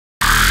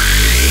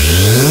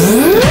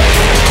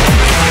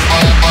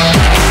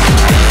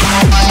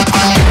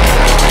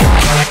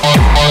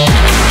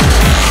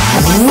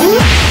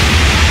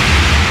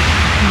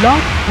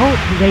Cult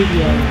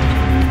Radio.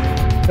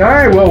 All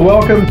right, well,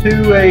 welcome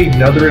to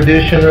another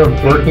edition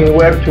of Working the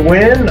Web to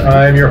Win.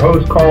 I'm your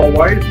host, Carl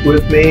Weiss.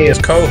 With me is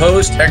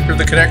co-host Hector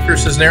the Connector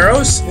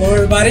Cisneros. Hello,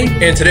 everybody.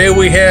 And today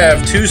we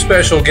have two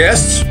special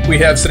guests. We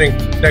have sitting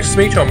next to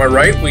me, on my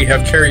right, we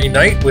have Carrie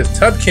Knight with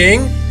Tub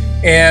King.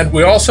 And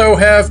we also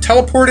have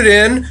teleported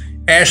in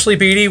Ashley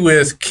Beatty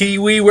with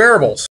Kiwi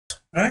Wearables.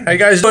 All right. How you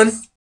guys doing?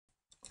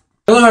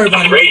 Hello,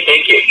 everybody. Great,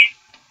 thank you.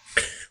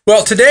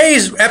 Well,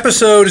 today's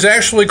episode is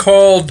actually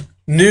called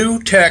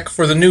New Tech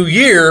for the New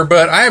Year,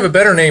 but I have a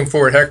better name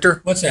for it,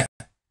 Hector. What's that?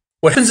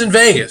 What happens in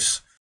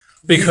Vegas?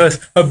 Because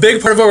a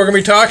big part of what we're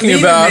going to be talking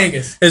about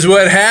is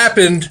what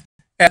happened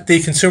at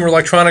the Consumer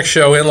Electronics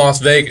Show in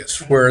Las Vegas,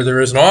 where there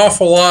is an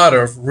awful lot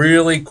of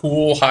really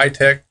cool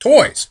high-tech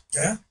toys.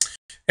 Yeah.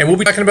 And we'll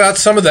be talking about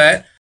some of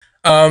that.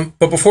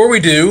 But before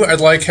we do,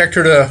 I'd like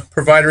Hector to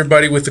provide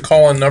everybody with the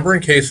call-in number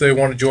in case they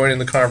want to join in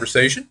the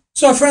conversation.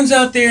 So, our friends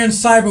out there in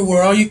cyber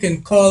world, you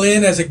can call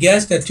in as a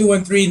guest at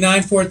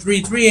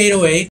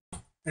 213-943-3808.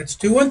 That's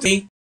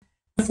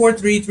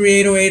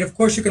 213-943-3808. Of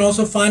course, you can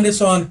also find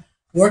us on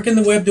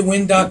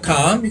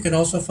workingthewebtowin.com. You can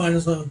also find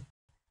us on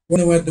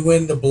Working the Web to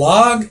Win, the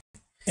blog,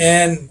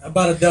 and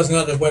about a dozen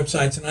other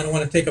websites. And I don't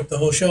want to take up the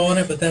whole show on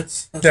it, but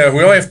that's yeah,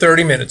 we only have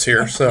 30 minutes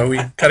here, so we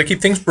got to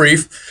keep things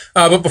brief.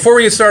 But before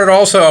we get started,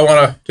 also, I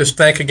want to just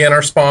thank again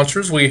our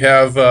sponsors. We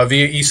have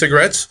Via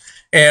e-cigarettes,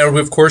 and we,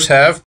 of course,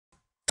 have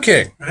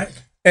King. Right.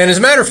 And as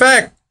a matter of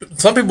fact,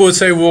 some people would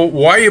say, well,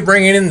 why are you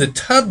bringing in the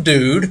tub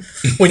dude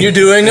when you're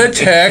doing a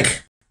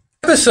tech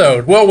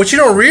episode? Well, what you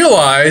don't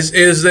realize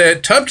is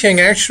that Tub King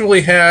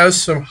actually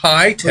has some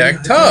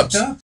high-tech tubs.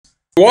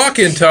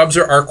 Walk-in tubs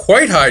are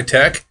quite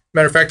high-tech.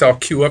 Matter of fact, I'll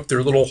queue up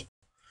their little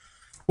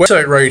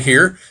website right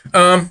here.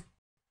 Can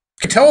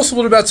you tell us a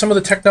little about some of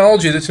the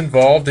technology that's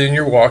involved in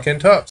your walk-in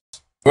tubs?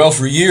 Well,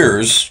 for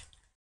years,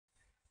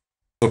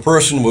 if a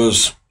person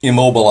was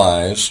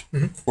immobilized,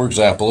 for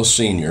example, a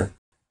senior,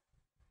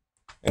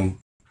 and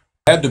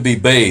had to be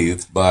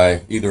bathed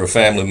by either a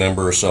family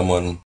member or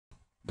someone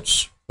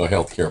that's a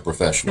healthcare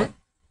professional,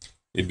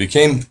 it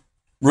became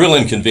real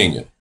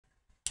inconvenient.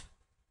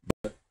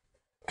 But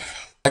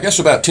I guess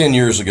about 10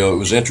 years ago, it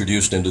was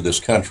introduced into this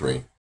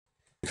country,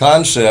 the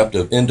concept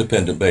of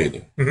independent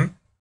bathing,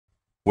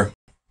 where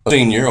a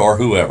senior or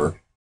whoever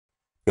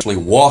actually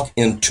walk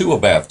into a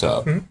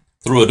bathtub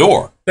through a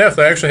door. Yeah,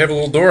 they actually have a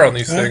little door on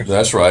these things.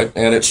 That's right,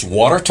 and it's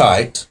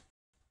watertight.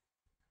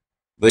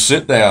 They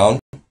sit down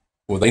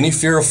with any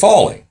fear of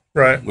falling,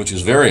 right, which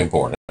is very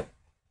important.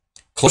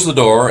 Close the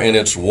door, and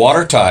it's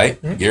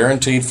watertight,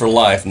 guaranteed for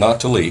life not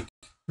to leak,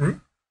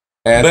 and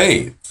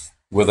bathe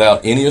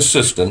without any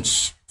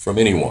assistance from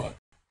anyone.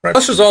 Right.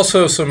 Plus, there's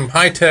also some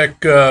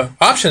high-tech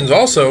options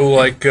also,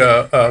 like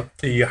the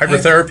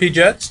hydrotherapy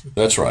jets.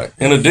 That's right.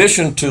 In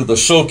addition to the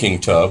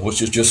soaking tub,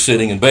 which is just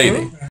sitting and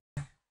bathing,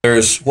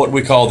 there's what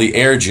we call the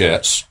air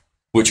jets,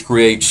 which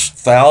creates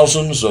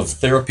thousands of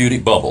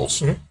therapeutic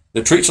bubbles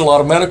that treats a lot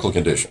of medical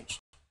conditions.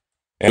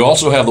 And you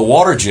also have the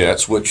water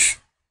jets, which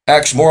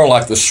acts more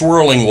like the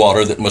swirling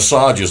water that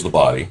massages the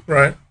body.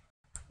 Right.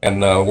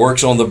 And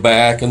works on the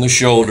back and the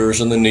shoulders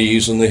and the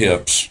knees and the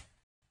hips.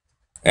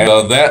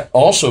 And that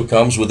also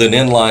comes with an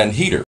inline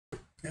heater.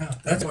 Yeah,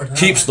 that's what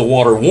keeps the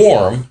water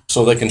warm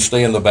so they can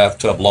stay in the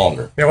bathtub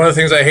longer. Yeah, one of the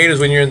things I hate is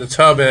when you're in the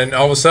tub and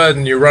all of a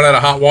sudden you run out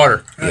of hot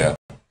water. Yeah.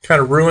 Kind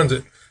of ruins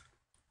it.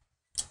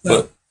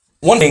 But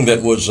one thing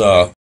that was,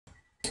 I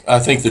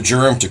think, the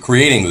germ to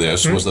creating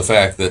this was the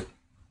fact that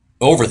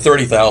over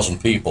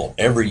 30,000 people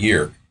every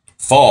year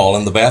fall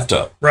in the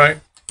bathtub. Right.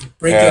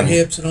 Break their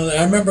hips and all that.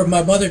 I remember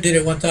my mother did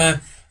it one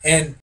time,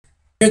 and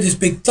I heard this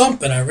big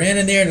thump, and I ran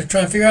in there to try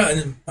and figure out, and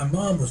then my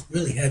mom was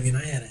really heavy, and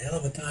I had a hell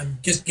of a time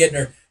just getting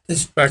her to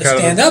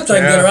stand up so I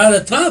could get her out of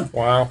the tub.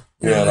 Wow.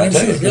 Yeah, and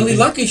she was really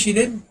lucky she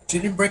didn't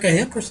break a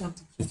hip or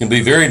something. It can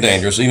be very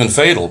dangerous, even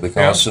fatal,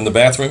 because in the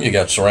bathroom you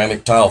got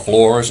ceramic tile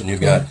floors and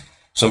you've got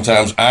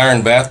sometimes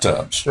iron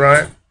bathtubs.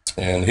 Right.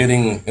 And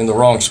hitting in the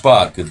wrong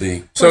spot could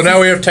be. So now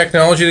we have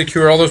technology to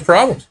cure all those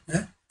problems.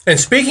 Yeah. And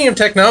speaking of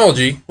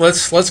technology,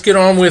 let's get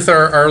on with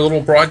our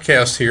little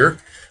broadcast here.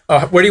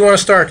 Where do you want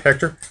to start,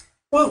 Hector?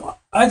 Well,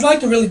 I'd like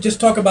to really just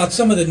talk about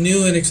some of the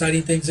new and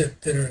exciting things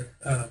that are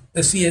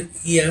the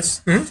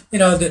CES. You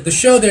know, the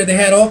show there, they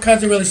had all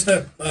kinds of really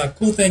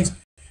cool things.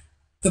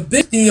 The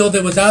big deal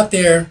that was out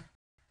there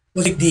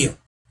was a big deal.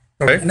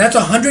 Okay. And that's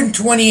a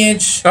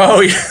 120-inch oh,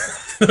 yeah.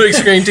 Big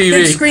screen TV.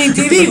 big screen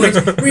TV, which,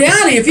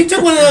 reality, if you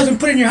took one of those and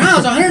put it in your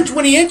house,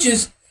 120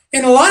 inches,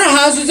 in a lot of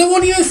houses, it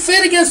won't even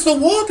fit against the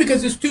wall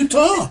because it's too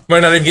tall. Might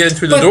not even get in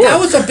through the But door. that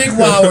was a big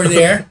wower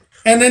there.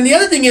 And then the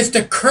other thing is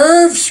the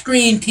curved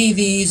screen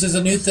TVs is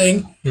a new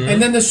thing.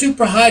 And then the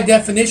super high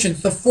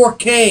definitions, the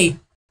 4K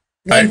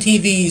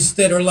TVs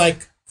that are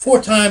like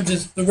 4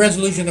 times the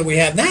resolution that we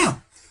have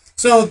now.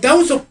 So that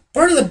was a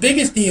part of the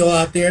biggest deal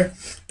out there.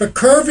 The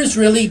curve is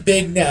really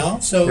big now.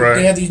 So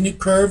they have these new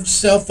curved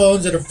cell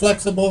phones that are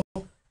flexible,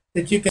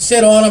 that you can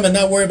sit on them and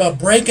not worry about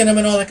breaking them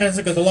and all that kind of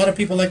stuff, because a lot of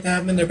people like to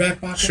have them in their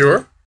back pocket.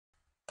 Sure.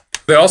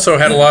 they also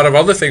had a lot of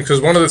other things,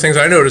 because one of the things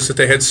I noticed that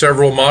they had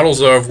several models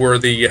of were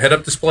the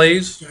head-up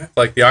displays,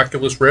 like the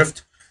Oculus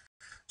Rift.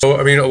 So,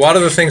 I mean, a lot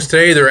of the things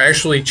today, they're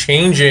actually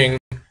changing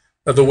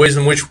the ways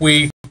in which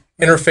we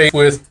interface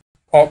with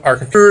all our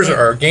computers,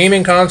 our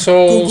gaming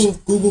consoles.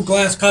 Google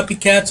Glass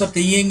copycats up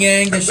the yin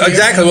yang this year.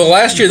 Exactly. Well,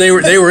 last year they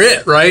were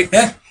it, right?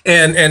 Yeah.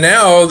 And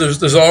now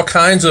there's all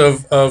kinds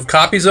of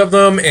copies of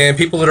them, and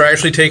people that are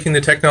actually taking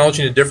the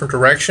technology in a different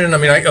direction. I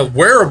mean,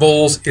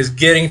 wearables is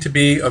getting to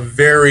be a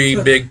very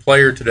big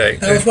player today.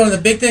 That was one of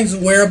the big things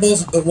with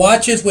wearables. The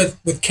watches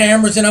with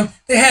cameras in them.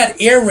 They had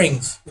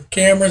earrings with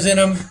cameras in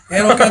them. They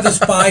had all kinds of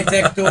spy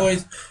tech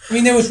toys. I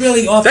mean, there was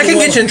really off. That can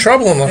get you in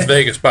trouble in Las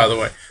Vegas, by the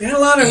way. They had a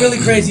lot of really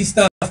crazy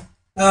stuff.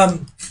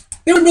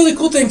 There were really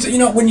cool things. You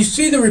know, when you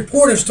see the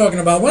reporters talking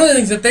about, one of the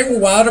things that they were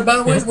wild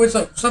about was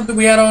something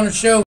we had on a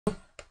show a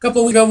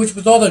couple of weeks ago, which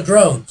was all the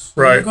drones.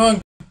 Right. We're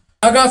going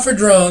out for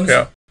drones.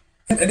 Yeah.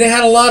 And they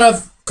had a lot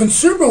of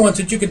consumer ones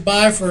that you could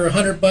buy for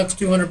 $100,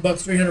 $200,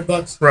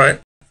 $300.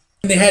 Right.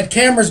 And they had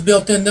cameras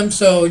built in them,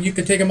 so you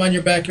could take them on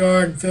your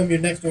backyard and film your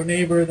next door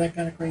neighbor, that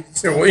kind of crazy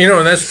stuff. Yeah, well, you know,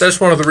 and that's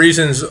one of the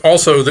reasons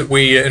also that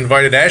we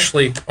invited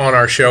Ashley on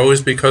our show,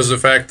 is because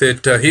of the fact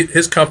that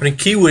his company,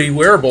 Kiwi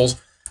Wearables,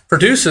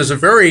 produces a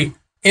very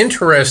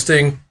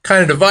interesting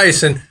kind of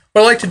device. And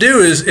what I like to do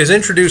is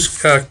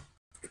introduce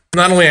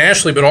not only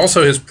Ashley, but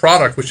also his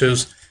product, which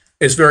is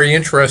very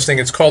interesting.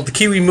 It's called the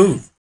Kiwi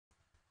Move.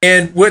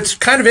 And what's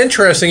kind of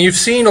interesting, you've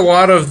seen a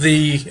lot of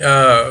the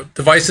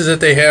devices that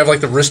they have, like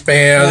the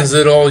wristbands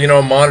that'll, you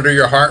know, monitor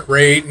your heart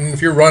rate, and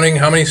if you're running,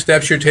 how many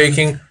steps you're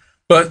taking.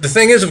 But the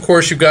thing is, of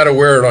course, you've got to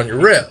wear it on your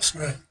wrist.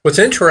 Right. What's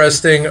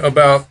interesting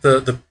about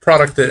the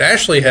product that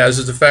Ashley has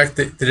is the fact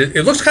that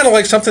it looks kind of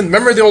like something.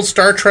 Remember the old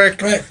Star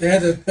Trek? Right. They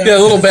had the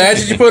little badge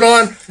that you put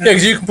on. Yeah,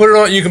 because you can put it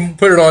on. You can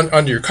put it on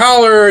under your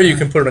collar. You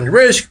can put it on your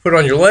wrist. You can put it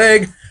on your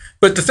leg.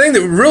 But the thing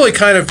that really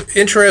kind of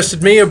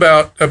interested me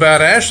about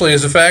Ashley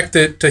is the fact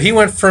that he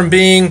went from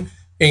being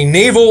a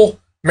naval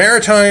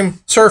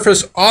maritime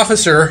surface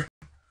officer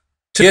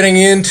to getting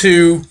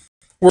into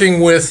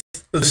working with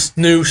this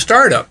new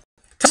startup.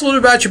 Tell us a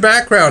little bit about your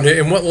background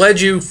and what led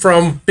you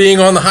from being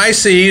on the high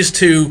seas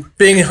to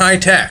being in high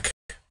tech.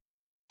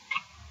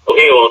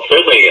 Okay, well,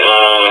 certainly.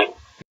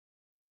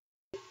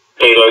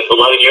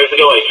 11 years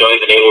ago, I joined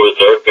the Naval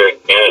Reserve here in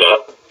Canada,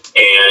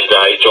 and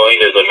I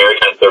joined as a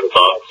maritime service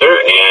officer,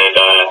 and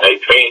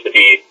I trained to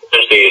be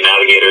essentially a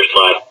navigator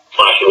slash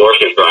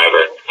warship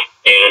driver.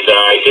 And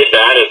I did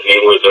that as a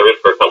Naval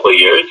Reservist for a couple of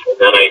years, and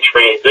then I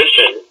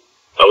transitioned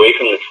away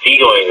from the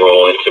seagoing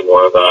role into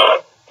more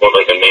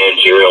like a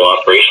managerial,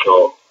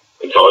 operational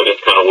intelligence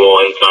kind of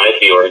role inside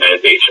the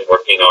organization,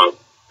 working on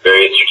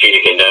various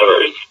strategic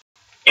endeavors.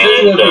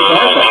 And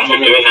after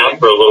doing that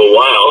for a little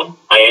while,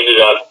 I ended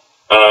up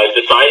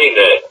deciding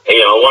that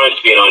I wanted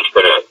to be an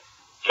entrepreneur.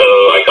 So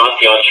I got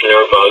the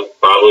entrepreneur bug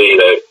probably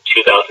about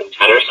 2010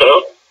 or so,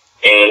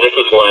 and this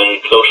was when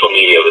social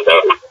media was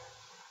out.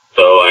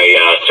 So I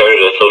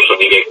started a social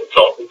media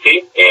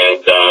consultancy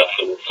and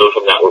some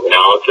social network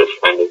analysis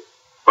kind of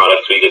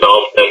products. We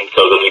developed them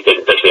so that we could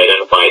essentially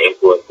identify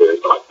influencers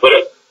on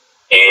Twitter.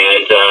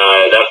 And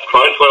that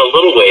product went a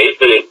little ways,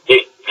 but it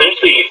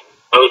essentially,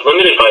 I was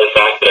limited by the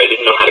fact that I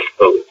didn't know how to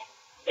code.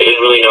 I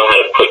didn't really know how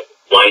to put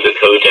lines of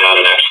code down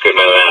and actually create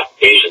my own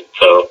application.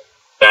 So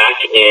back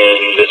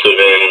this would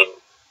have been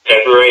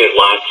February of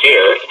last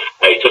year,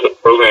 I took a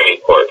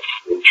programming course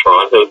in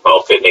Toronto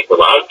called Fit Make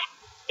Lab.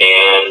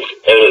 And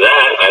out of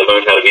that, I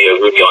learned how to be a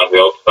Ruby on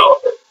Rails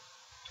developer.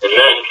 And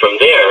then from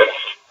there,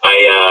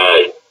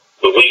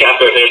 the week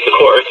after I finished the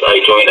course,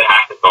 I joined a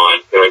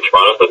hackathon here in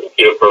Toronto, a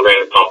computer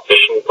programming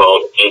competition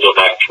called Angel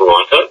Hack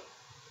Toronto.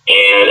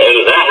 And out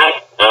of that,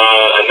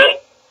 I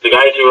met the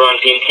guys who were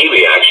on Team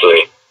Kiwi,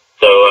 actually.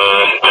 So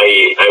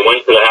I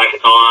went to the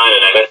hackathon,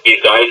 and I met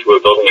these guys who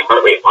were building a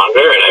heart rate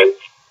monitor, and I was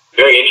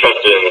very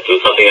interested in this. It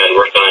was something I'd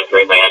worked on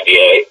during my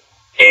MBA.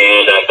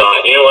 And I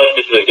thought, you know what,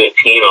 this is a good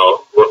team.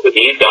 I'll work with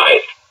these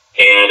guys.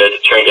 And as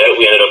it turned out,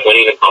 we ended up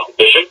winning the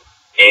competition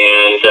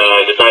and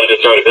decided to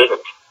start a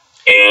business.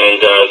 And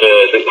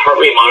the heart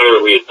rate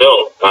monitor we had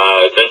built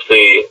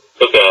essentially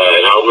took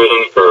an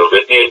algorithm for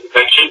arrhythmia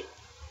detection.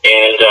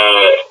 And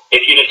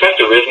if you detect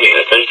arrhythmia,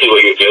 essentially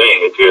what you're doing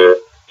is you're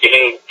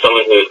giving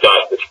someone who's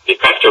got this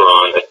detector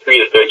on a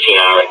 3 to 13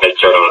 hour head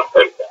start on a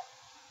heart attack.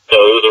 So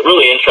it was a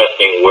really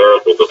interesting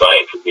wearable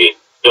device that we had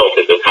built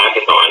at this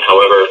hackathon.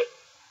 However,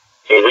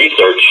 some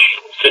research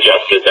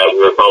suggested that we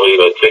were probably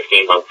about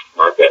 16 months to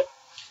market.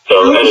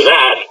 So out of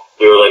that,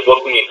 we were like,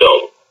 what can we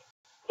build?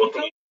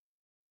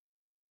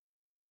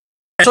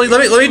 Actually,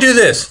 let me do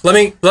this. Let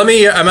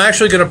me. I'm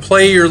actually going to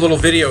play your little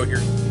video here.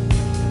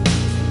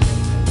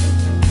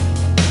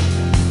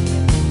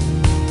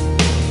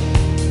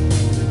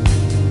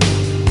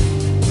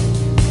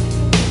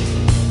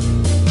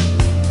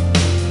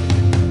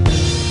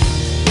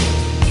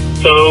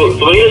 So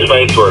the way the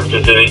device works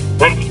is that it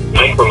detects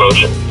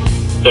micromotion.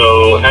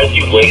 So as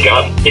you wake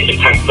up, it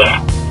detects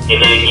that.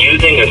 And then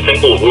using a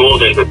simple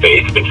rules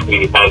interface, which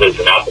we have as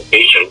an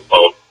application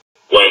called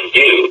when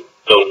do.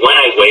 So when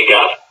I wake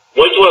up,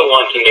 what do I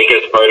want to make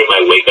as part of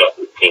my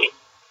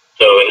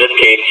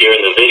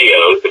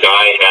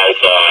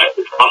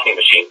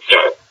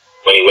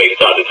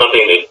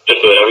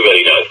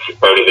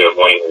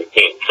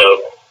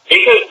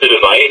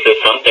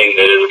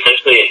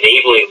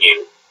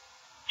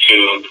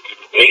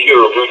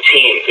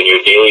your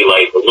daily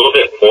life a little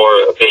bit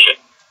more efficient.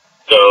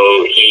 So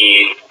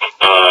he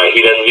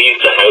then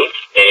leaves the house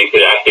and he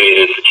could activate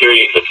his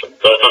security system.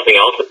 So that's something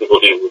else that people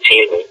do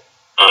routinely.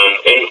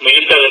 And we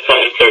just got to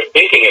start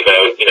thinking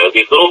about,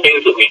 these little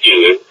things that we do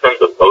in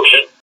terms of motion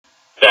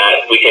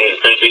that we can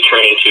essentially turn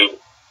into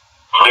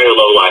higher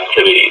level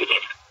activities.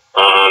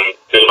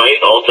 The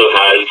device also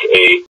has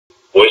a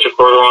voice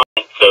recorder on,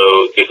 so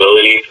the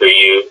ability for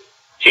you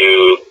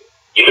to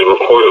either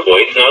record a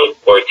voice note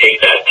or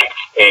take that text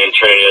and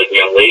turn it, as the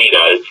young lady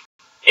does,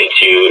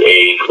 into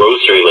a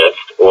grocery list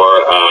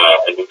or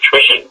a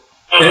nutrition.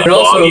 And it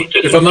also,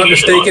 if I'm not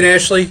mistaken,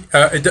 Ashley,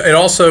 it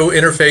also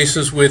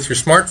interfaces with your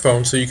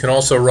smartphone, so you can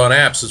also run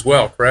apps as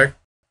well, correct?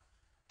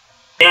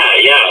 Yeah.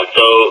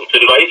 So the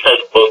device has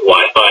both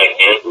Wi-Fi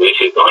and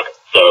Bluetooth on it.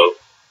 So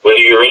whether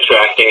you're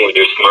interacting with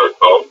your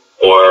smartphone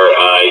or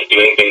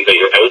doing things at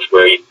your house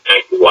where you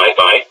connect to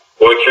Wi-Fi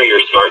or through your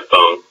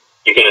smartphone,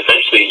 you can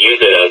essentially use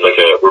it as like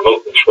a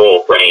remote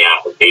control for any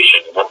application.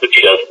 And that's what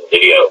she does in the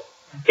video.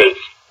 Because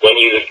when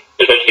you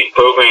essentially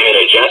program in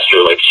a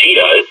gesture like she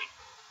does,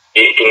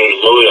 it can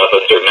load up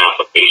a certain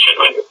application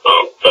on your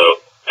phone. So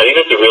I think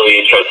that's a really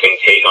interesting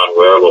take on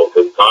wearable,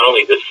 because not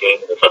only this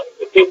means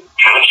something to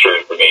capture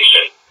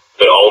information,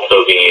 but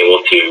also being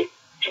able to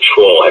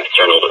control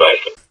external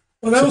devices.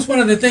 Well, that was one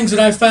of the things that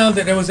I found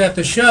that I was at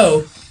the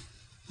show.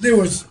 There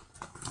was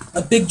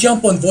a big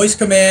jump on voice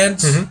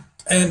commands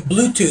and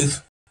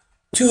Bluetooth.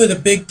 Two of the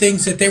big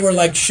things that they were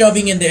like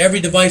shoving into every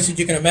device that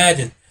you can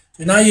imagine.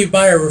 So now you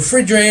buy a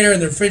refrigerator,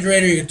 and the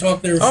refrigerator, you can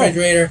talk to the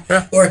refrigerator,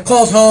 or it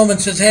calls home and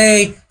says,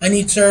 hey, I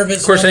need service.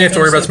 Of course, they have to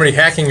worry about somebody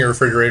hacking your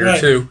refrigerator,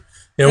 too.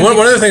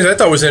 One of the things I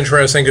thought was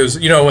interesting is,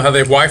 how they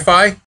have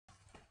Wi-Fi?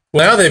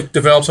 Well, now they've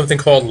developed something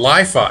called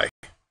Li-Fi.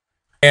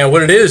 And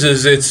what it is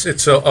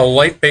it's a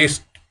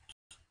light-based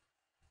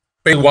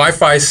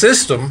Wi-Fi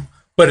system,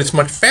 but it's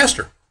much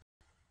faster.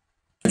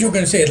 You were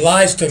going to say it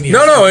lies to me.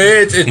 No,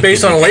 it's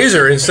based on a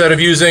laser instead of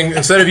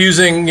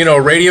using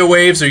radio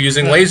waves. They're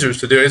using lasers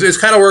to do it. It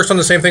kind of works on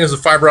the same thing as the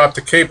fiber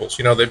optic cables.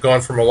 They've gone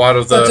from a lot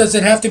of the. But does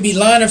it have to be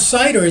line of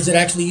sight, or is it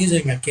actually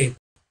using a cable?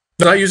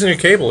 It's not using a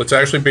cable. It's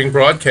actually being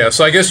broadcast.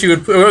 So I guess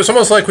it's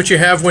almost like what you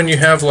have when you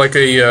have like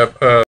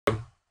a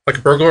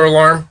burglar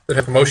alarm that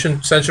has a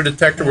motion sensor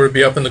detector, where it'd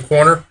be up in the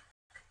corner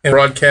and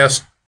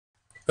broadcast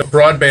a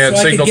broadband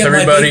signal to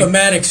everybody.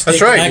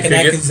 That's right. You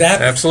can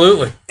get,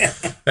 absolutely.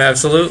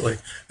 Absolutely.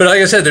 But like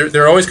I said,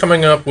 they're always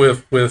coming up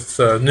with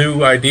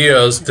new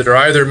ideas that are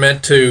either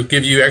meant to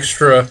give you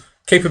extra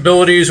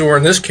capabilities, or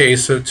in this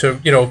case,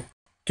 to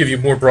give you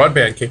more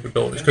broadband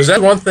capabilities. Because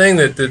that's one thing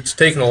that's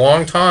taken a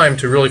long time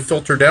to really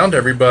filter down to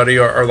everybody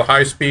are the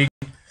high-speed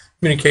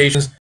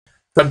communications,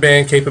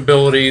 broadband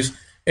capabilities.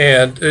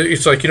 And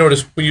it's like,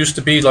 it used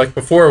to be like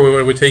before,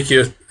 it would take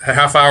you a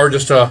half hour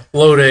just to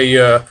load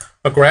a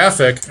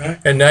graphic,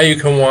 and now you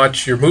can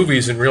watch your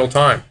movies in real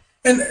time.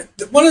 And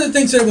one of the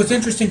things that was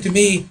interesting to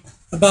me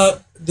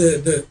about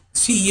the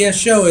CES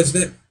show is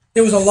that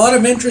there was a lot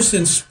of interest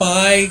in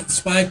spy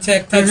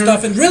tech type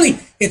stuff, and really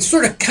it's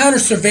sort of counter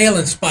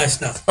surveillance spy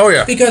stuff. Oh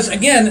yeah. Because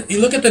again,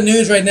 you look at the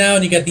news right now,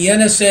 and you got the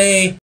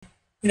NSA,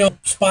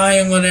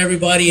 spying on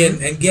everybody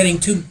and getting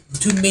 2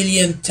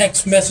 million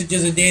text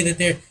messages a day that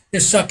they're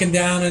sucking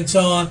down and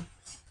so on,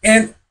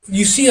 and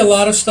you see a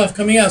lot of stuff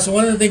coming out. So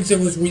one of the things that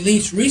was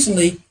released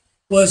recently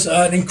was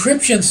an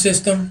encryption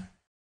system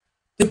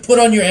to put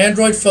on your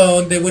Android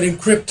phone that would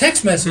encrypt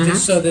text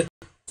messages so that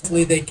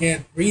hopefully they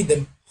can't read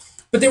them.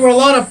 But there were a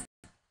lot of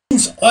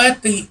things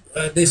at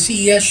the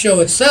CES show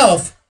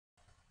itself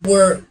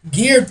were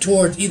geared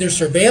towards either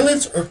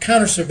surveillance or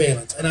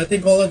counter-surveillance. And I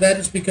think all of that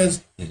is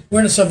because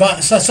we're in a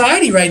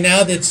society right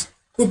now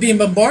we're being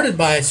bombarded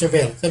by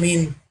surveillance. I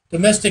mean,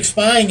 domestic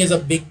spying is a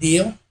big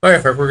deal. Oh yeah,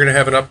 in fact, we're going to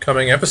have an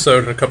upcoming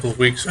episode in a couple of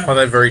weeks on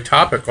that very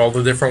topic, all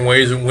the different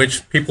ways in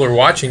which people are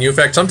watching you. In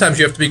fact, sometimes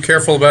you have to be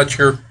careful about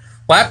your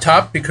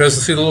laptop because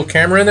you see the little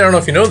camera in there. I don't know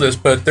if you know this,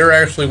 but there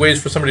are actually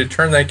ways for somebody to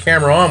turn that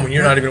camera on when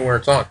you're not even aware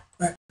it's on.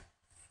 Right.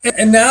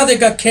 And now they've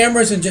got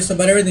cameras in just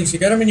about everything. So you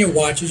got them in your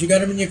watches, you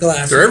got them in your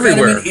glasses, they're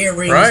everywhere. You got them in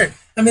earrings. Right.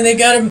 I mean, they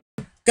got them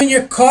in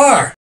your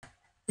car.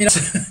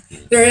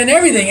 They're in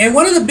everything. And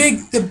one of the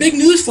big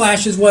news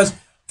flashes was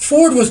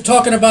Ford was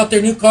talking about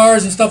their new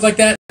cars and stuff like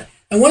that.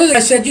 And one of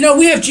them said,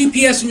 we have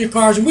GPS in your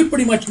cars, and we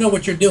pretty much know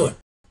what you're doing.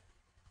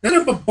 That's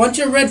a bunch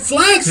of red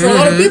flags for a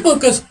lot of people,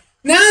 because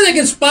now they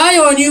can spy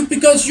on you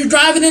because you're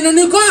driving in a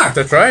new car.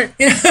 That's right.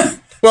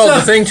 Well,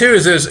 the thing, too,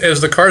 is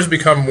as the cars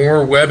become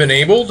more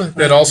web-enabled,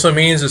 that also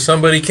means that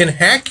somebody can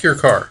hack your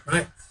car.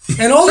 Right.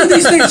 And all of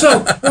these things. So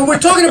when we're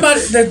talking about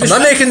I'm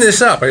not making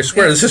this up. I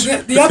swear. This is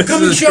the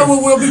upcoming show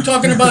where we'll be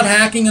talking about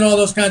hacking and all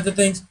those kinds of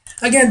things.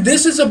 Again,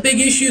 this is a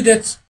big issue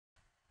that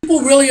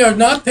people really are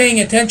not paying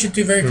attention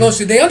to very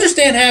closely. They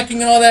understand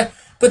hacking and all that,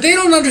 but they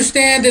don't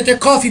understand that their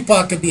coffee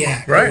pot could be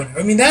hacked. Right.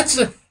 I mean, and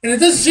it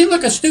doesn't seem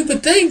like a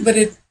stupid thing, but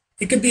it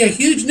could be a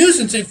huge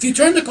nuisance. If you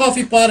turn the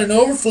coffee pot and it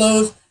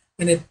overflows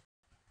and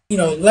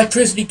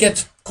electricity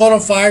gets caught on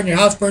fire and your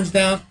house burns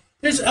down,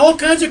 there's all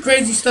kinds of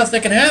crazy stuff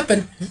that can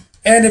happen.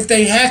 And if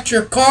they hacked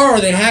your car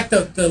or they hacked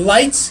the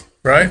lights,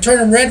 Right. and turn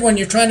them red when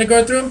you're trying to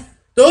go through them.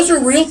 Those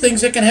are real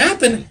things that can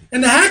happen,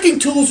 and the hacking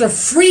tools are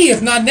free,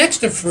 if not next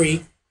to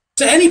free,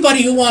 to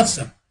anybody who wants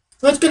them.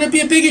 So it's going to be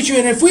a big issue,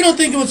 and if we don't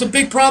think it was a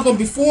big problem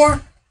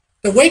before,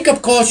 the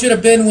wake-up call should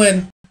have been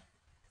when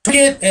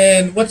Target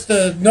and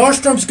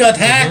Nordstrom's got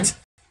hacked,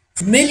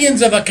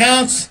 millions of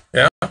accounts.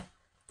 Yeah.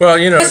 Well,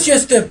 That's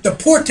just the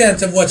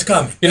portent of what's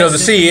coming. The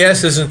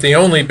CES isn't the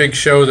only big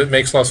show that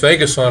makes Las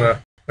Vegas on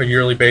a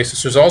yearly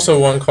basis. There's also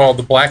one called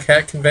the Black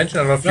Hat Convention.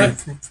 I don't know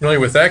if you're familiar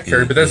with that,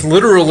 Kerry, but that's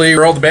literally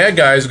where all the bad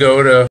guys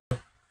go to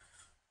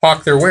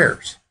hawk their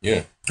wares.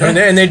 Yeah.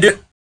 And they do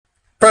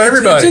for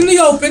everybody. It's in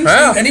the open.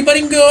 Wow. So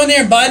anybody can go in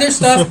there and buy their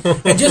stuff.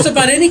 And just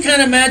about any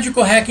kind of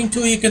magical hacking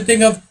tool you can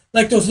think of,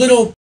 like those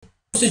little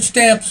postage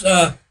stamps,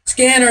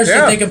 scanners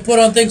that they can put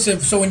on things.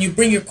 So when you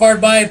bring your card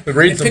by, it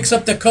picks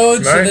up the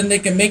code, so then they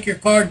can make your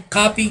card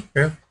copy.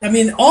 Yeah. I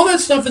mean, all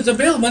that stuff is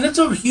available, and it's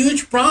a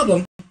huge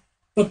problem.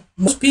 But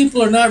most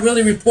people are not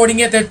really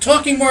reporting it. They're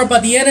talking more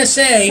about the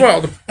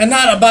NSA and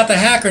not about the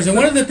hackers. And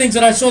one of the things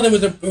that I saw that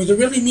was a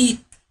really neat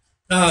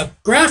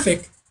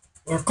graphic,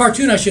 or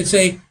cartoon, I should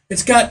say.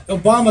 It's got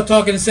Obama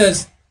talking. It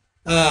says,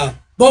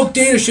 bulk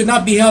data should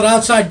not be held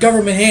outside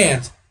government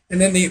hands.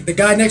 And then the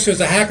guy next to it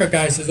is a hacker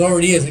guy, says,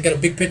 already is. They got a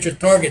big picture of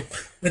Target.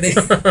 But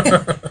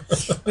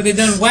they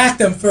done whacked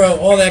them for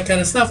all that kind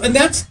of stuff. And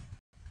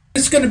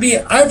it's going to be,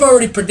 I've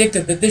already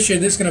predicted that this year,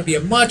 this is going to be a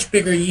much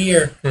bigger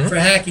year for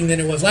hacking than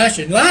it was last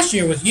year. Last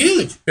year was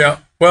huge. Yeah.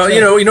 Well,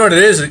 so, you know what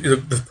it is?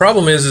 The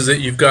problem is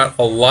that you've got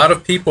a lot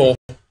of people,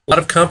 a lot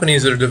of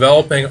companies that are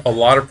developing a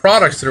lot of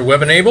products that are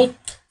web-enabled.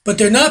 But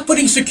they're not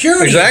putting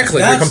security.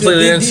 Exactly. They're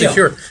completely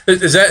insecure.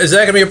 Is that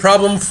going to be a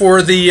problem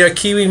for the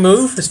Kiwi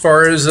move as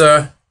far as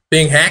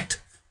being hacked?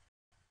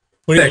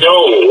 What do you think?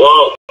 No.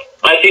 Well,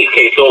 I think,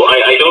 so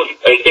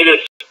I say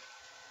this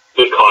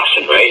with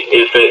caution, right?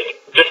 Is that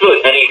just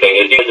about anything,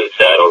 as you guys have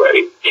said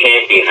already,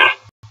 can be hacked.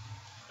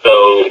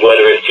 So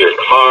whether it's your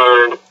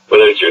card,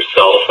 whether it's your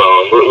cell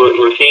phone,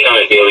 we're seeing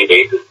on a daily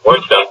basis more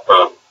stuff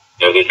from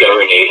these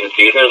government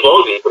agencies and as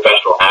well as these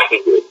professional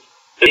hacking groups.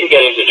 They can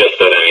get into just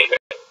about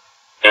anything.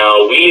 Now,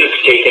 we've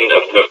taken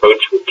an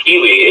approach with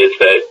Kiwi is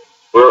that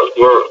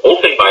we're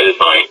open by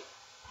design,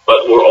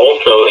 but we're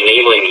also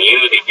enabling you,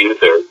 the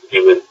user, to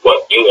do with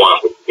what you want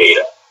with the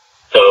data.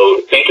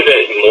 So think of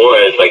it more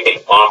as like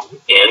an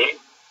opt-in,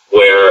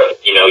 where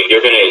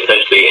you're going to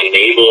essentially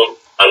enable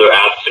other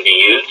apps to be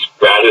used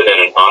rather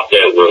than an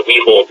opt-out where we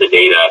hold the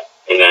data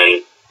and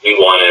then we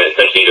want to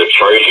essentially either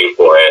charge you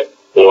for it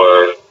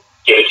or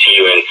give it to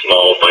you in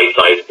small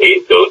bite-sized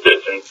paid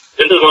doses. And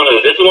this is one of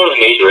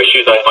the major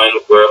issues I find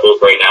with wearables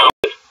right now.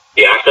 Is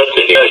the access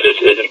to data just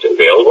isn't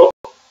available.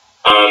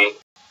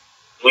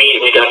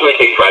 We definitely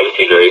take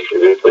privacy very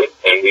seriously,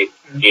 and we,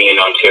 being in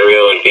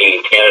Ontario and being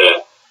in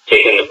Canada,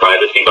 taken the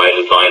privacy by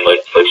design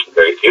legislation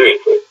very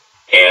seriously.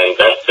 And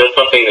that's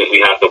something that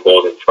we have to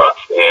hold in trust,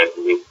 and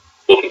we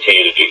will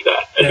continue to do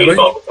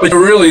that. But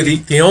really,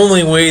 the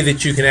only way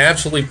that you can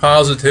absolutely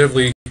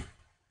positively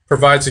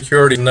provide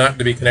security is not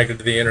to be connected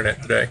to the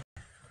internet today.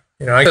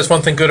 I guess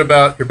one thing good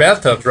about your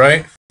bathtubs,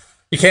 right?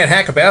 You can't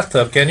hack a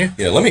bathtub, can you?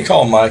 Yeah, let me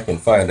call Mike and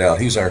find out.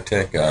 He's our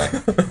tech guy.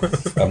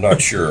 I'm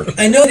not sure.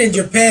 I know that in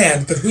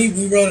Japan, because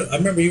I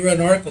remember you wrote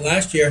an article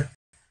last year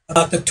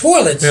about the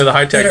toilets. Yeah, the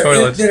high-tech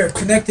toilets. That are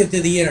connected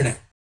to the internet.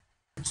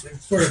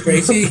 It's sort of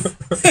crazy.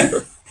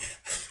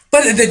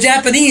 But the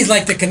Japanese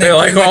like to connect. They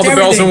like all the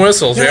bells and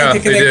whistles. They Yeah,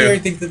 like to connect they do.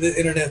 everything to the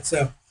internet.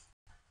 So,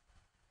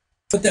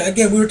 but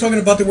again, we were talking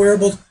about the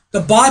wearables.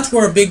 The bots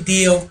were a big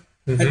deal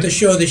at the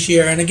show this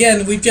year, and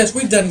again, we've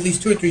done at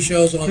least 2 or 3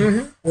 shows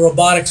on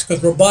robotics,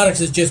 because robotics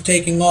is just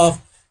taking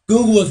off.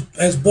 Google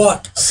has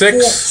bought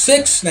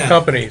six now.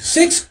 Companies.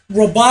 6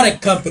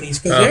 robotic companies,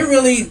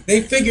 because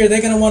they figure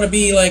they're going to want to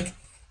be like,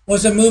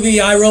 what's the movie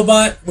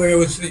iRobot, where it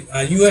was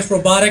U.S.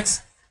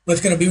 robotics, but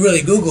it's going to be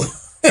really Google.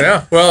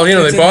 Yeah, well,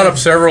 they bought up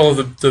several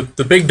of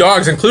the big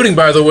dogs, including,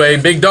 by the way,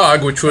 Big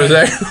Dog, which was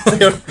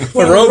actually a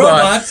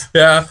robot.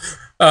 Yeah.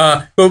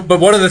 But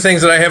one of the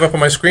things that I have up on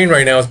my screen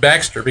right now is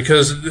Baxter,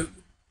 because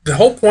the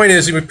whole point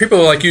is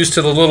people are used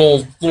to the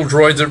little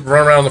droids that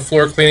run around the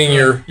floor cleaning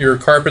your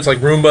carpets, like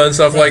Roomba and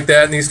stuff like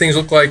that, and these things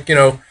look like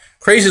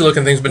crazy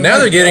looking things. But now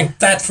they're getting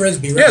fat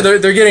frisbee. Right? Yeah,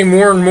 they're getting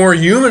more and more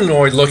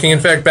humanoid looking. In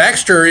fact,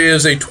 Baxter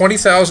is a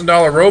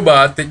 $20,000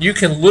 robot that you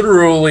can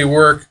literally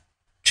work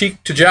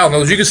cheek to jowl. In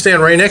other words, you can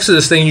stand right next to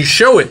this thing, you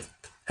show it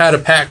how to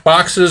pack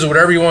boxes or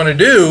whatever you want to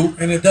do,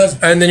 and it does.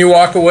 And then you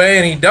walk away,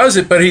 and he does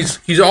it. But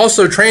he's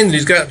also trained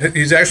that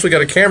he's actually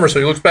got a camera, so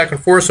he looks back and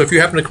forth. So if you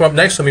happen to come up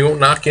next to him, he won't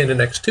knock you into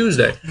next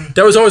Tuesday.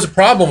 That was always a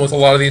problem with a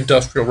lot of the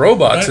industrial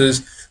robots.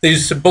 Is they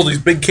used to build these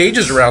big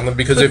cages around them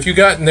because if you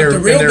got in their the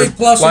real big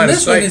plus on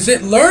this one is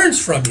it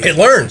learns from you. It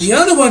learns. The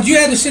other ones you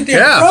had to sit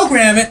there and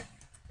program it.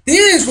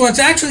 These ones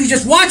actually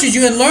just watches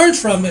you and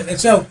learns from it, and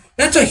so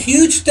that's a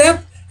huge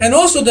step. And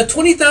also, the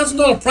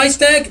 $20,000 price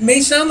tag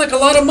may sound like a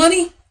lot of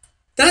money.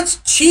 That's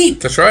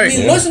cheap. That's right. I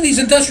mean, most of these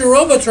industrial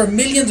robots are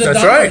millions of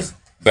dollars. That's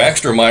right.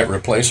 Baxter might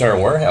replace our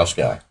warehouse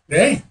guy.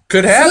 Hey,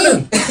 could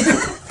happen.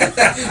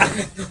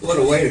 What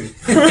a way to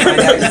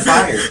get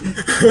fired.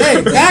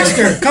 Hey,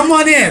 Baxter, come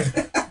on in.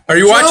 Are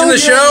you watching the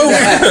show?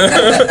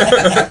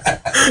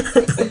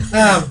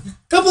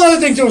 Couple other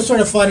things that were sort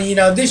of funny. You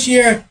know, this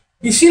year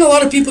you've seen a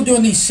lot of people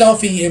doing these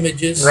selfie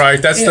images.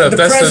 Right. That's the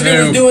president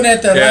new, was doing it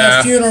at the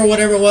last funeral or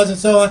whatever it was, and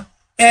so on.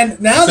 And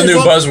now the new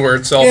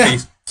buzzword,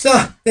 selfies.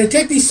 Yeah, so they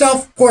take these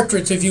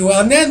self-portraits, if you will,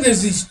 and then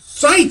there's these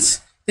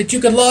sites that you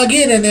can log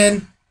in and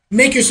then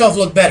make yourself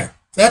look better.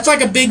 That's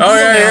like a big deal. Oh,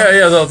 yeah, now.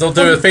 yeah. They'll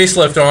do a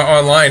facelift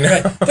online.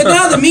 Right. But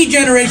now the me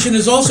generation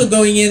is also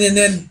going in, and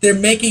then they're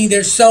making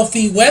their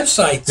selfie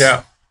websites.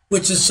 Yeah.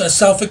 Which is a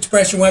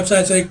self-expression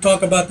website, so they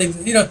talk about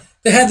things. You know,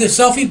 they have their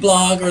selfie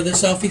blog or their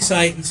selfie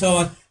site and so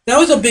on. That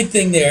was a big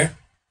thing there.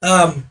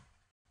 And,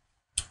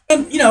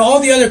 you know, all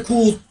the other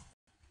cool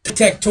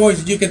tech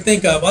toys that you can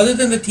think of, other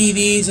than the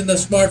TVs and the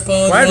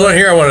smartphones. Well, I had one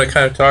here I wanted to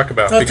kind of talk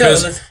about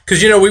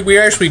because you know we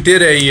actually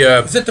did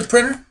a. Is it the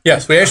printer?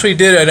 Yes, we actually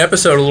did an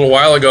episode a little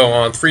while ago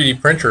on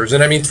 3D printers,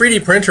 and I mean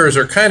 3D printers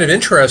are kind of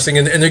interesting,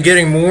 and they're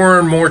getting more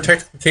and more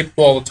technically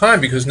capable all the time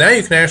because now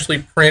you can actually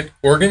print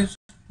organs,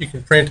 you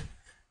can print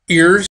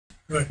ears,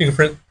 you can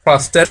print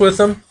prosthetics with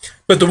them.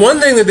 But the one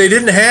thing that they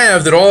didn't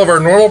have that all of our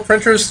normal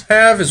printers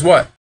have is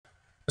what?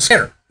 A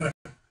scanner.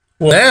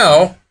 Well,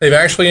 now they've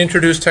actually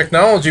introduced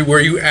technology where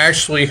you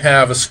actually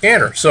have a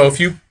scanner. So if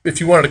you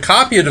wanted to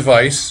copy a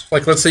device,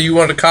 like let's say you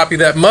wanted to copy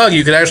that mug,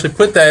 you could actually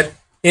put that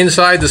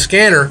inside the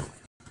scanner.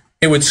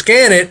 It would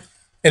scan it,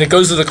 and it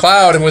goes to the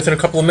cloud, and within a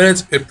couple of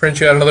minutes, it prints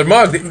you out another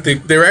mug.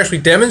 They were actually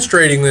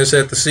demonstrating this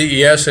at the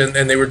CES,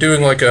 and they were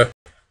doing like a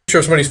picture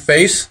of somebody's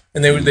face,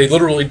 and they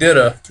literally did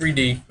a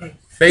 3D face.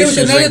 There was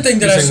another thing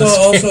that I saw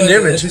also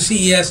at the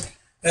CES.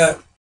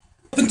 Up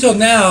until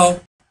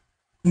now,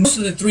 most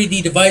of the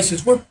 3D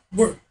devices were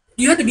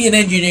you had to be an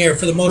engineer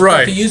for the most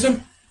part to use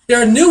them.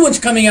 There are new ones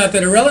coming out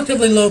that are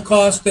relatively low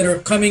cost that are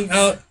coming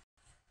out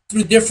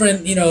through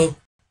different, you know,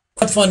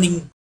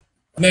 crowdfunding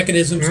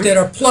mechanisms that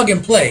are plug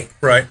and play.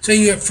 Right. So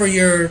for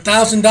your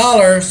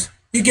 $1,000,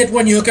 you get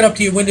one, you hook it up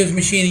to your Windows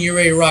machine, and you're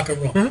ready to rock and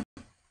roll.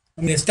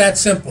 I mean, it's that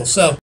simple.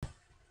 So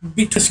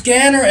between the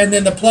scanner and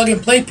then the plug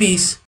and play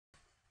piece,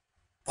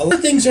 a lot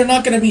of things are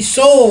not going to be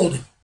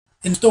sold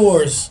in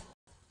stores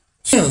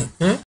soon.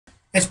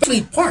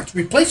 Especially parts,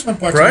 replacement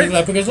parts,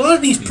 because a lot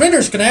of these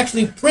printers can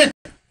actually print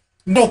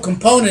metal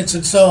components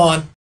and so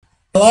on.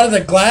 A lot of the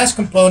glass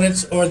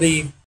components or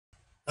the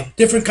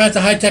different kinds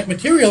of high-tech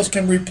materials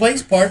can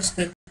replace parts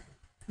that,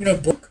 you know,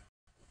 broke.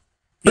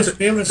 That's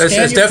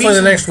definitely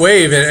the next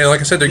wave, and like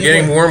I said, they're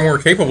getting more and more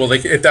capable.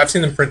 I've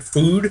seen them print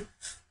food.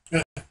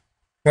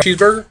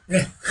 Cheeseburger.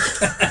 Yeah.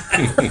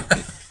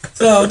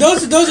 So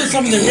those are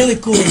some of the really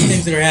coolest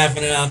things that are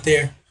happening out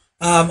there.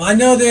 I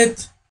know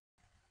that.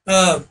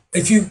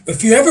 If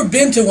you ever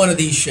been to one of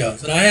these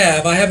shows, and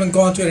I haven't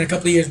gone to it in a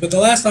couple of years, but the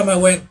last time I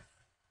went,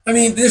 I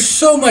mean, there's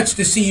so much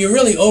to see. You're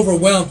really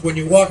overwhelmed when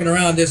you're walking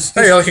around this.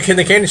 Hey, you're like a kid in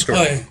the candy store.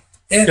 Oh, yeah.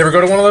 You ever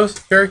go to one of those,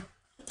 Gary?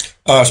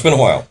 It's been a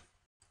while.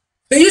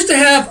 They used to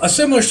have a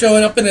similar show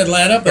up in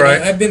Atlanta, but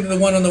I've been to the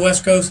one on the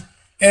West Coast.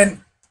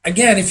 And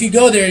again, if you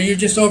go there, you're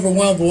just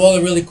overwhelmed with all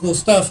the really cool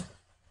stuff.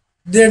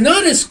 They're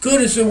not as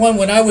good as the one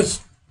when I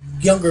was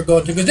younger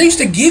going to, because they used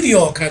to give you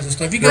all kinds of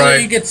stuff. You go there,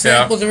 you get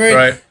samples.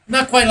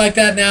 Not quite like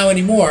that now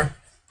anymore.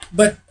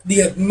 But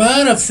the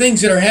amount of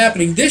things that are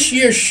happening, this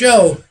year's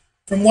show,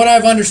 from what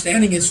I'm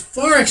understanding, is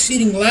far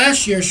exceeding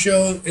last year's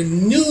show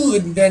in new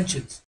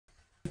inventions.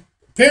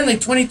 Apparently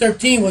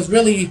 2013 was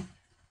really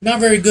not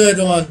very good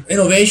on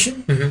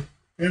innovation.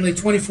 Apparently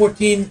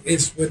 2014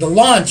 is with the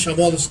launch of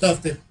all the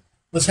stuff that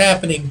was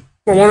happening.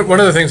 Well, one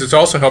of the things that's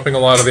also helping a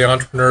lot of the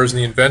entrepreneurs and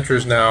the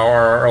inventors now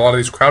are a lot of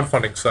these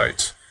crowdfunding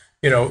sites.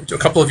 You know, a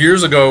couple of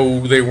years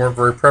ago, they weren't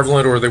very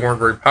prevalent or they weren't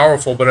very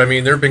powerful, but I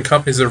mean, there have been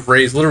companies that have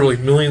raised literally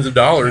millions of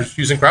dollars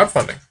using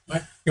crowdfunding.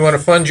 You want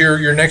to fund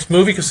your next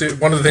movie? Because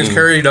one of the things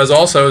Kerry does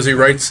also is he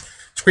writes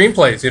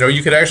screenplays. You know,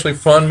 you could actually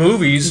fund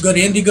movies. You go to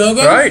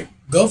Indiegogo? Right.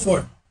 Go for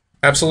it.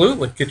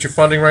 Absolutely. Get your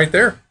funding right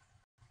there.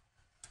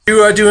 Do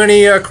you do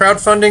any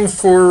crowdfunding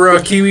for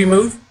Kiwi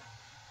Move?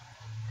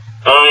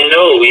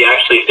 No, we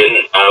actually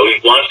didn't.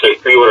 We launched a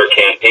pre-order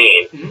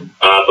campaign,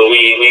 but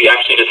we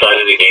actually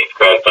decided against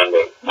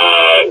crowdfunding.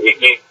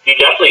 We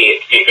definitely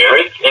see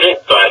merits in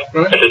it,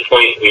 but at this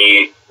point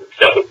we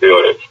accept the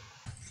pre-orders.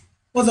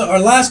 Well, our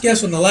last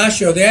guest on the last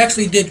show, they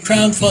actually did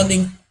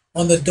crowdfunding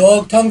on the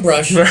dog tongue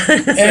brush,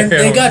 and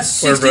they got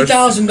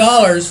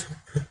 $60,000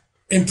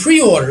 in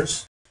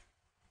pre-orders.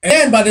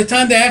 And by the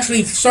time they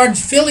actually started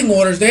filling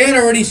orders, they had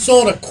already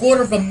sold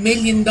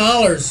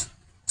 $250,000.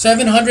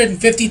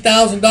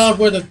 $750,000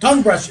 worth of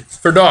tongue brushes.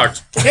 For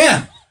dogs.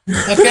 Yeah.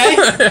 Okay?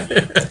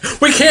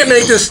 We can't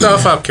make this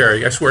stuff up,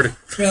 Kerry. I swear to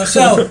you.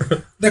 So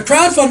the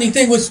crowdfunding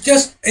thing was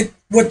just,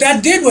 what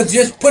that did was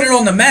just put it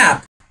on the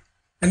map.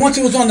 And once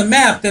it was on the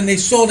map, then they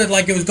sold it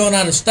like it was going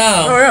out of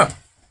style. Oh, yeah.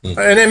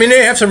 And I mean,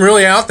 they have some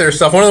really out there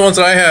stuff. One of the ones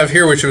that I have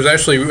here, which was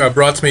actually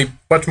brought to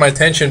my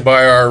attention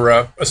by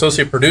our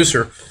associate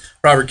producer,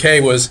 Robert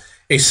Kay, was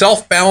a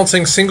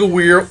self-balancing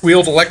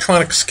single-wheeled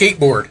electronic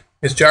skateboard.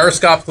 It's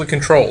gyroscopically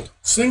controlled.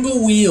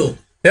 Single wheel.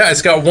 Yeah,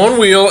 it's got one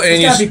wheel, and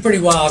It's got to be pretty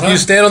wild, huh? you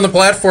stand on the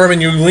platform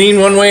and you lean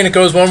one way and it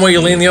goes one way.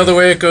 You lean the other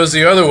way, it goes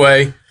the other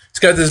way. It's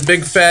got this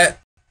big fat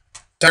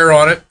tire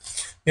on it,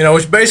 you know,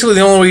 which is basically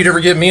the only way you'd ever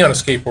get me on a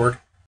skateboard.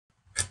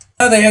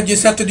 They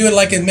just have to do it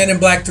like in Men in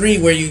Black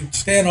 3, where you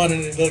stand on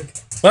it and look.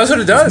 Well, that's what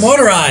it does. It's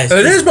motorized.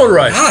 It is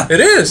motorized. Ah. It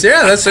is.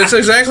 Yeah, that's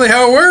exactly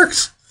how it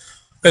works.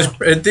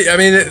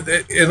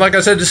 And like I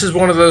said, this is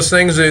one of those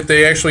things that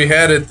they actually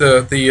had at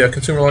the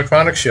Consumer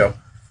Electronics Show.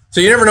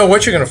 So you never know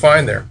what you're going to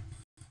find there.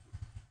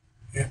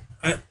 Yeah,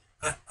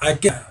 I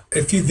get.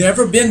 If you've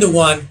never been to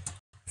one,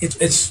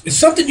 it's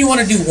something you want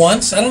to do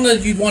once. I don't know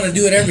if you'd want to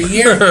do it every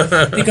year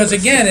because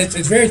again, it's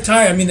very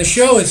tiring. I mean, the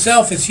show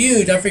itself is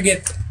huge. I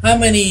forget how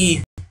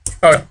many.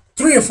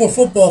 3 or 4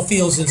 football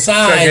fields in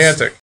size.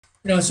 Gigantic.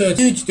 You know, so it's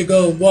huge to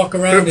go walk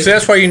around. So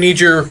that's why you need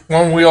your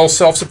one-wheel,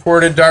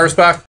 self-supported,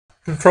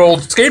 gyroscope-controlled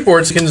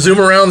skateboards that can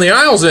zoom around the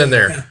aisles in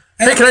there. Yeah.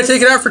 Hey, can I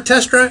take it out for a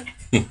test drive?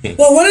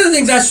 Well, one of the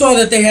things I saw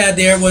that they had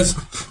there was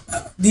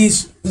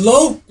these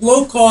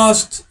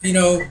low-cost, you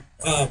know,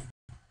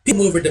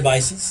 people mover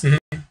devices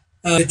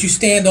that you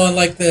stand on,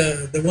 like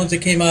the ones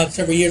that came out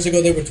several years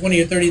ago. They were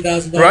 $20,000 or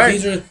 $30,000. Right.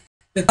 These are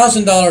the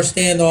 $1,000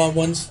 stand-on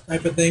ones,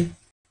 type of thing.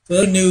 So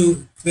they're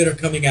new that are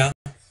coming out.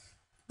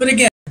 But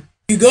again,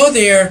 you go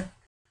there,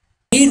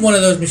 you need one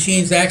of those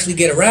machines to actually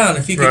get around.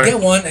 If you could get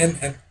one,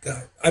 and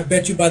I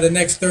bet you by the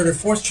next 3rd or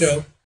 4th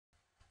show,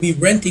 you'll be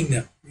renting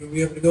them. You'll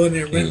be able to go in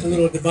there and rent a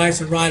little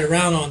device and ride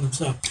around on them.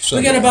 So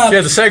we got about the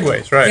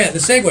Segways, right? Yeah, the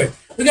Segway.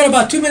 We got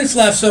about 2 minutes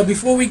left. So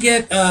before we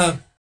get the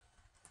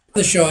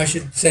show, I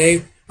should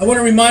say, I want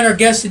to remind our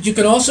guests that you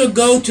can also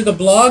go to the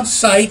blog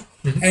site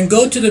and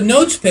go to the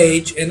notes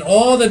page, and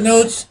all the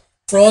notes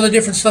for all the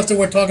different stuff that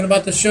we're talking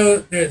about the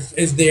show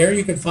is there.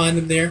 You can find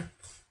them there.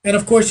 And,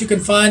 of course, you can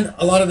find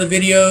a lot of the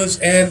videos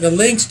and the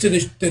links to the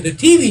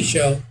TV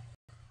show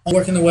on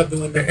Working the Web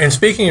to Win. And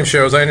speaking of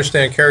shows, I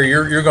understand, Kerry,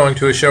 you're going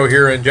to a show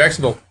here in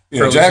Jacksonville.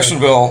 You know,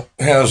 Jacksonville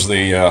has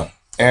the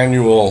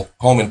annual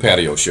Home and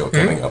Patio Show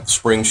coming up, the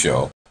spring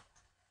show,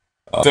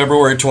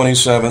 February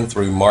 27th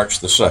through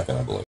March the 2nd,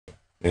 I believe.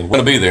 And we're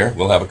going to be there.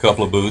 We'll have a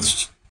couple of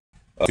booths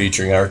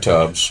featuring our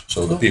tubs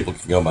so that people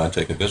can go by and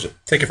take a visit.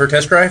 Take it for a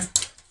test drive?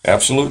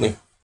 Absolutely.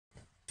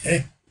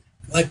 Hey,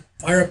 like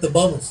fire up the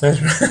bubbles.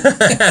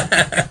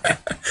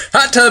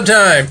 Hot tub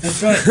time.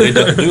 That's right. They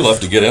do love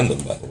to get in them,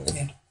 by the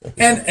way.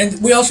 Yeah.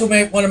 And we also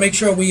want to make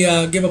sure we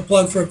give a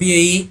plug for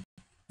BAE,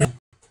 the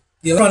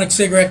electronic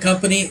cigarette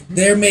company.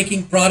 They're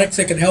making products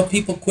that can help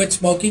people quit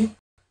smoking.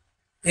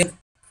 And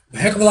a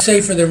heck of a lot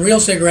safer than real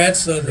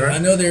cigarettes. So I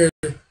know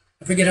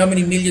I forget how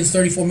many millions,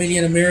 34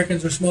 million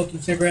Americans are smoking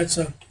cigarettes.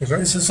 So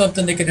this is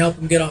something that can help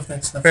them get off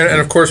that stuff.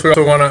 And of course, we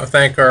also want to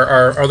thank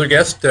our other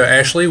guest,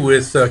 Ashley,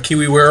 with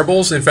Kiwi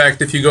Wearables. In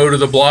fact, if you go to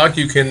the blog,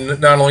 you can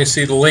not only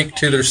see the link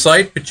to their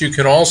site, but you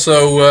can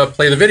also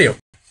play the video.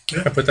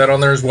 I put that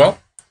on there as well.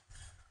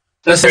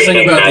 That's the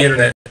thing about the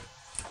internet.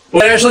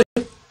 What, Ashley?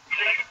 I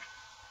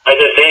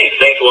said thanks.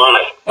 Thanks a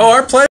lot. Oh,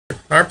 our pleasure.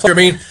 Our pleasure. I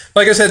mean,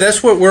 like I said,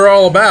 that's what we're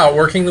all about,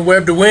 working the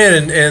web to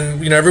win.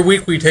 And you know, every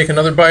week we take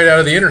another bite out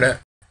of the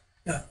internet.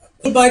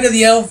 A bite of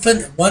the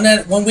elephant,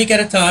 one week at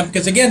a time.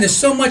 Because again, there's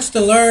so much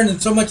to learn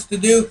and so much to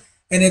do,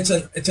 and it's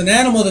an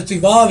animal that's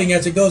evolving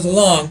as it goes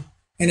along,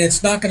 and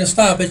it's not going to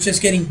stop. It's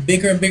just getting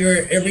bigger and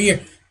bigger every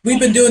year.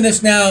 We've been doing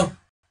this now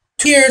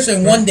 2 years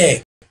and 1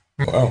 day.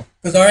 Wow.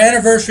 Because our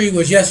anniversary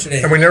was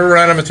yesterday. And we never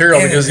run out of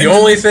material because the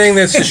only thing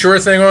that's the sure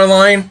thing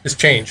online is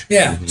change.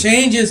 Yeah,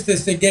 change is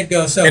the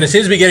get-go. So, and it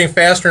seems to be getting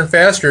faster and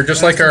faster,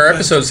 just like our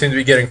episodes seem to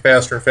be getting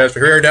faster and faster.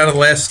 Here we are down to the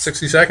last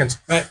 60 seconds.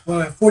 Right,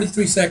 well,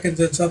 43 seconds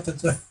and something.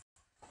 So,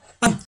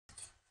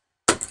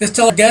 just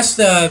tell our guests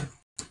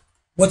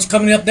what's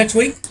coming up next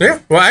week. Yeah,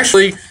 well,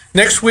 actually,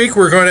 next week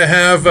we're going to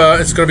have,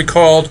 it's going to be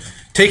called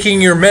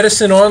Taking Your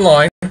Medicine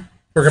Online.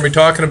 We're going to be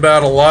talking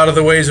about a lot of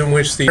the ways in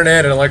which the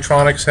internet and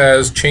electronics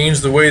has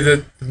changed the way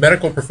that the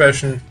medical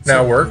profession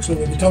now works. So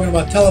we'll be talking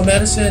about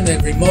telemedicine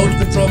and remote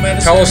control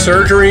medicine.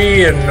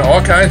 Telesurgery and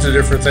all kinds of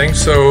different things.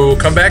 So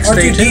come back,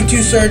 stay tuned.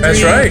 R2D2 surgery.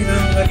 That's right. You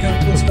know, that kind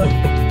of cool stuff.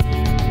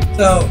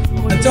 So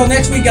until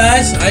next week,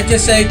 guys, I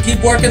just say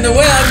keep working the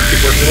web.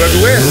 Keep working the web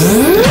to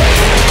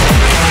win.